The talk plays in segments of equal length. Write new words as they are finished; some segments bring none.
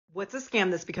What's a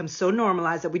scam that's become so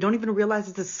normalized that we don't even realize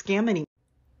it's a scam anymore?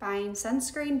 Buying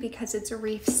sunscreen because it's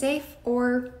reef safe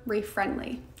or reef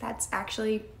friendly. That's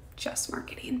actually just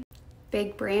marketing.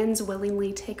 Big brands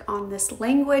willingly take on this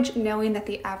language, knowing that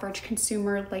the average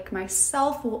consumer like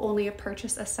myself will only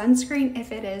purchase a sunscreen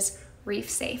if it is reef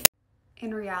safe.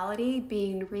 In reality,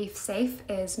 being reef safe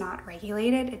is not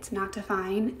regulated, it's not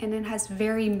defined, and it has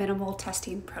very minimal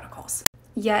testing protocols.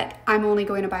 Yet, I'm only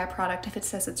going to buy a product if it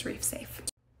says it's reef safe.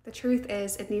 The truth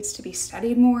is, it needs to be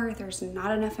studied more, there's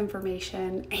not enough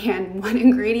information, and one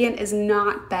ingredient is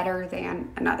not better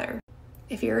than another.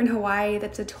 If you're in Hawaii,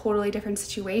 that's a totally different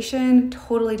situation,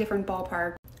 totally different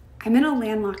ballpark. I'm in a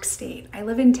landlocked state. I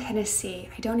live in Tennessee.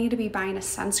 I don't need to be buying a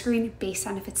sunscreen based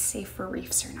on if it's safe for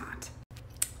reefs or not.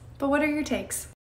 But what are your takes?